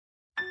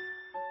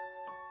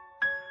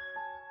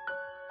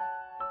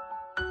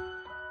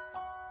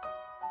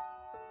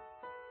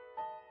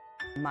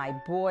My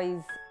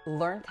boys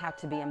learned how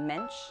to be a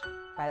mensch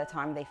by the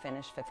time they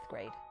finished 5th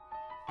grade.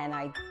 And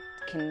I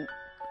can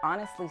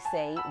honestly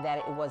say that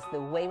it was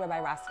the way Rabbi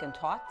Raskin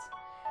taught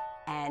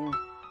and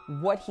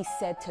what he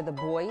said to the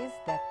boys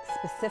that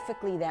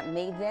specifically that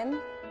made them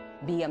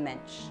be a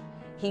mensch.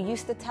 He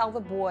used to tell the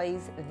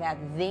boys that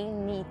they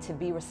need to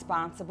be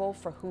responsible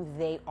for who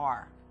they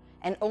are,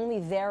 and only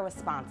they're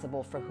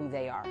responsible for who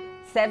they are.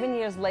 7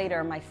 years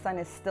later, my son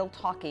is still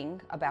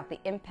talking about the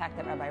impact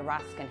that Rabbi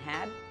Raskin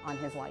had on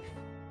his life,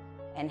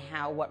 and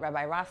how what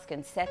Rabbi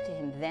Raskin said to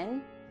him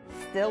then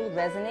still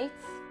resonates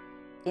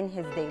in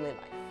his daily life.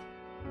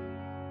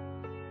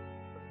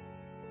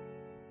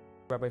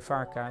 Rabbi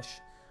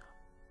Farkash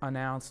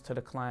announced to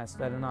the class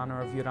that in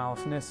honor of Yud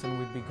Aleph Nisan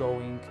we'd be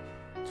going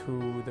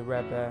to the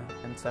Rebbe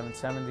in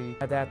 770.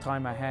 At that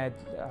time I had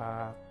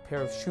a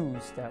pair of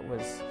shoes that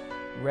was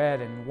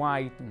red and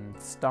white and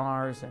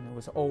stars, and it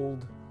was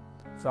old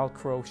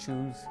Velcro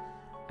shoes.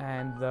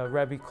 And the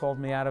Rebbe called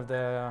me out of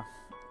the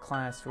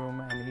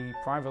classroom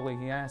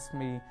and he asked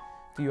me,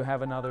 do you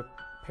have another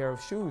pair of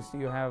shoes? Do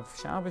you have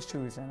Shabbos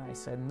shoes? And I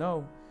said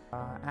no.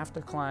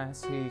 After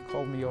class he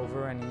called me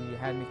over and he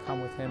had me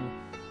come with him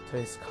to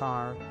his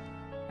car,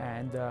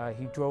 and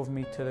he drove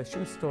me to the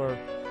shoe store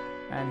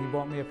and he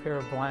bought me a pair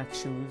of black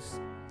shoes.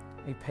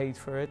 He paid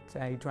for it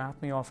and he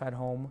dropped me off at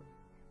home.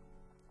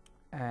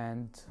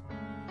 And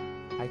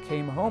I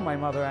came home, my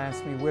mother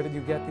asked me, where did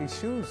you get these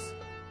shoes?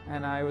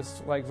 And I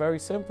was like, very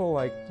simple,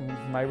 like,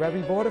 my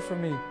Rebbe bought it for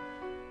me.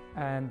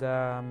 And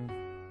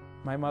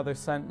my mother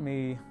sent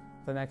me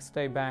the next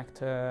day back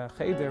to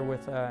Cheder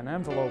with an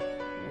envelope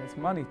with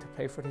money to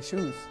pay for the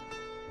shoes.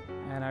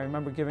 And I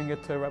remember giving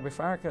it to Rabbi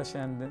Farkash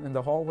and in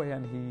the hallway,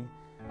 and he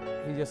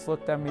just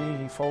looked at me,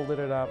 he folded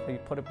it up, he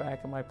put it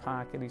back in my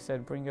pocket, he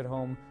said, bring it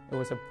home. It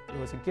was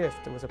a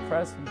gift, it was a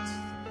present.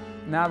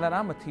 Now that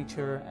I'm a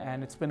teacher,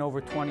 and it's been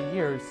over 20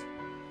 years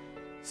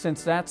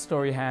since that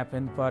story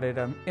happened, but it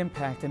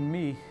impacted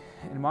me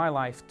in my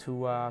life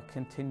to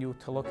continue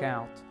to look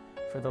out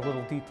for the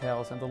little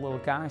details and the little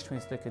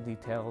gashminstika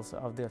details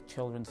of their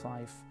children's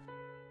life.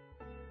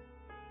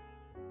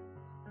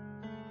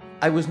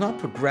 I was not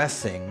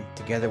progressing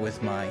together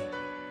with my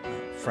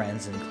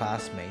friends and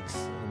classmates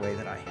the way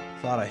that I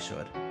thought I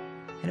should,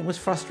 and it was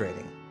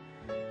frustrating.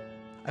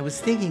 I was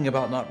thinking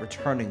about not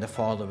returning the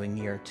following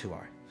year to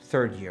our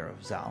 3rd year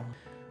of Zal.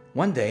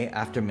 One day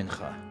after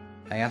Mincha,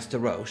 I asked the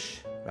Rosh,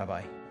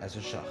 Rabbi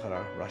Ezra Shachar,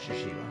 our Rosh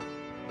Yeshiva,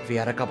 if he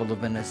had a couple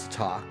of minutes to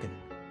talk, and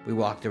we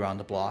walked around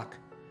the block.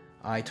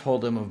 I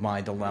told him of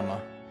my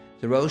dilemma.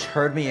 The Rosh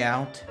heard me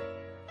out,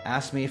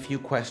 asked me a few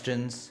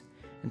questions,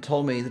 and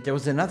told me that there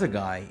was another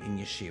guy in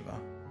Yeshiva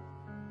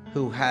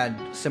who had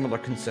similar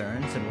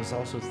concerns and was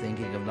also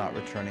thinking of not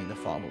returning the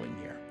following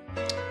year.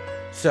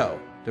 So,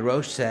 the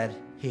Rosh said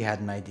he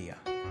had an idea.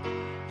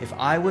 If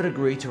I would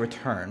agree to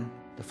return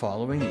the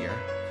following year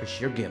for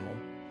Shir Gimel,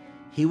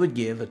 he would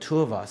give the 2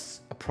 of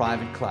us a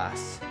private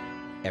class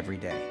every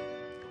day.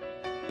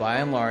 By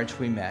and large,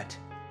 we met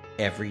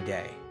every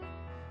day.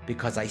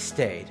 Because I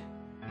stayed,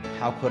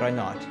 how could I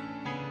not?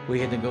 We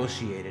had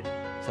negotiated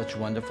such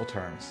wonderful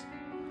terms.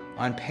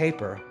 On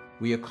paper,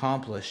 we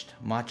accomplished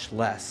much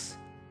less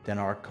than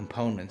our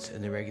components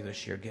in the regular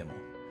Shir Gimel.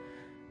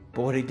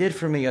 But what he did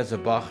for me as a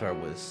Bachar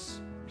was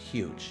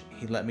huge.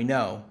 He let me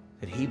know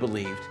that he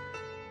believed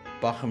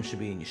Bachram should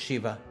be in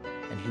yeshiva,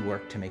 and he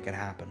worked to make it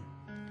happen.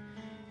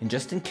 And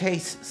just in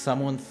case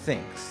someone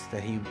thinks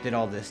that he did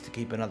all this to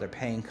keep another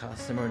paying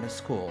customer in a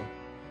school,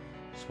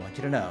 just want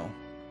you to know,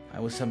 I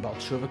was some Baal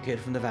Tshuva kid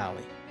from the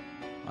valley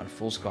on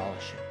full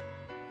scholarship.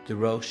 The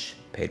Rosh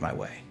paid my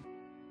way.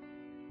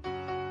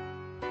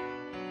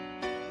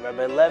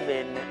 Rabbi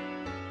Levin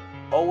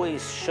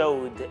always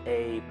showed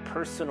a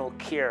personal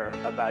care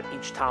about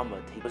each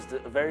Talmud. It was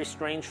very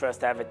strange for us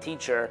to have a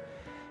teacher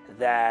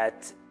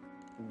that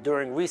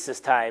during recess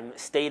time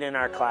stayed in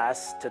our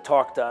class to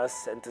talk to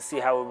us and to see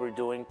how we were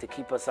doing, to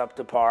keep us up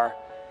to par.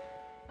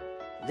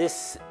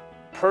 This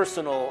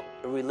personal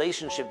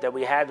relationship that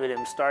we had with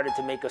him started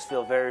to make us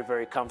feel very,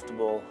 very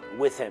comfortable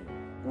with him.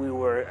 We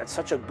were at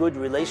such a good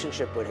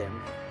relationship with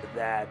him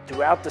that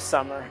throughout the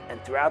summer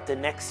and throughout the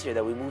next year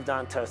that we moved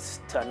on to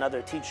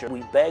another teacher,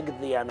 we begged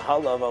the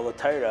Anhala of Al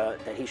Torah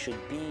that he should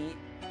be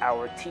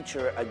our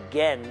teacher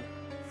again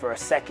for a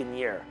 2nd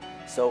year.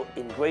 So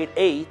in grade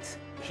 8,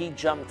 he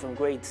jumped from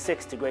grade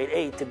 6 to grade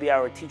 8 to be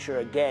our teacher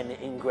again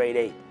in grade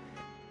 8.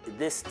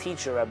 This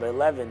teacher, Rabbi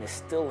Levin, is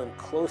still in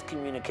close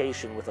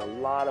communication with a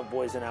lot of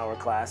boys in our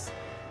class.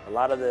 A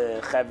lot of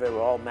the Chevre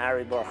were all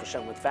married, Baruch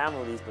Hashem, with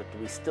families, but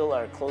we still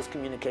are in close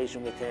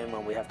communication with him.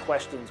 When we have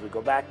questions, we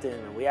go back to him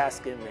and we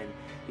ask him, and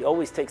he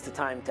always takes the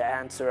time to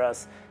answer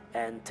us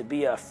and to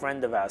be a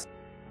friend of ours.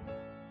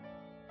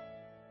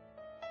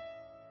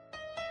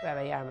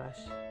 Rabbi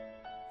Yarmush,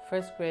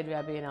 1st grade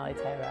Rabbi in Ali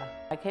Torah.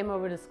 I came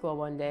over to school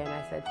one day and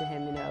I said to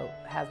him,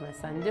 how's my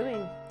son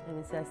doing? And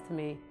he says to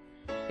me,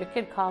 your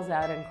kid calls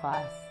out in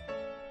class.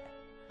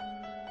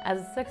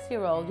 As a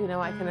 6-year-old,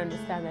 I can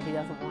understand that he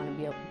doesn't want to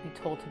be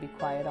told to be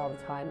quiet all the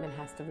time and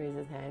has to raise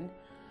his hand.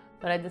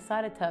 But I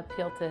decided to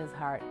appeal to his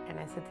heart, and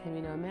I said to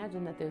him,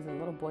 imagine that there's a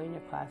little boy in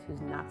your class who's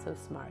not so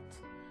smart,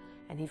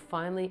 and he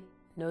finally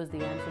knows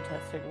the answer to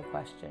a certain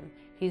question.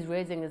 He's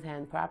raising his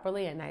hand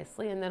properly and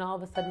nicely, and then all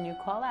of a sudden you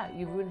call out.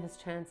 You ruin his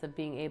chance of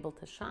being able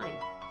to shine.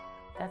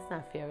 That's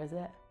not fair, is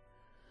it?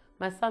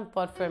 My son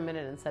thought for a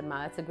minute and said,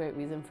 Ma, that's a great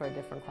reason for a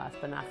different class,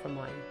 but not for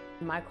mine.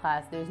 In my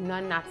class, there's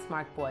none not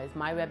smart boys.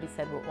 My Rebbe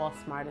said we're all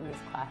smart in this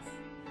class.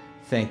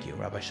 Thank you,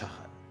 Rabbi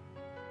Shachat.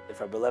 If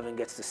Rabbi Levin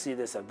gets to see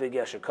this, a big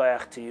yasher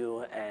koyach to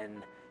you,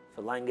 and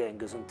for lange and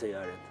gesunte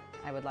yared.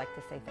 I would like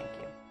to say thank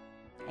you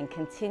and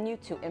continue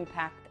to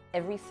impact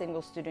every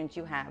single student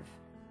you have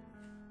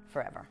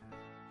forever.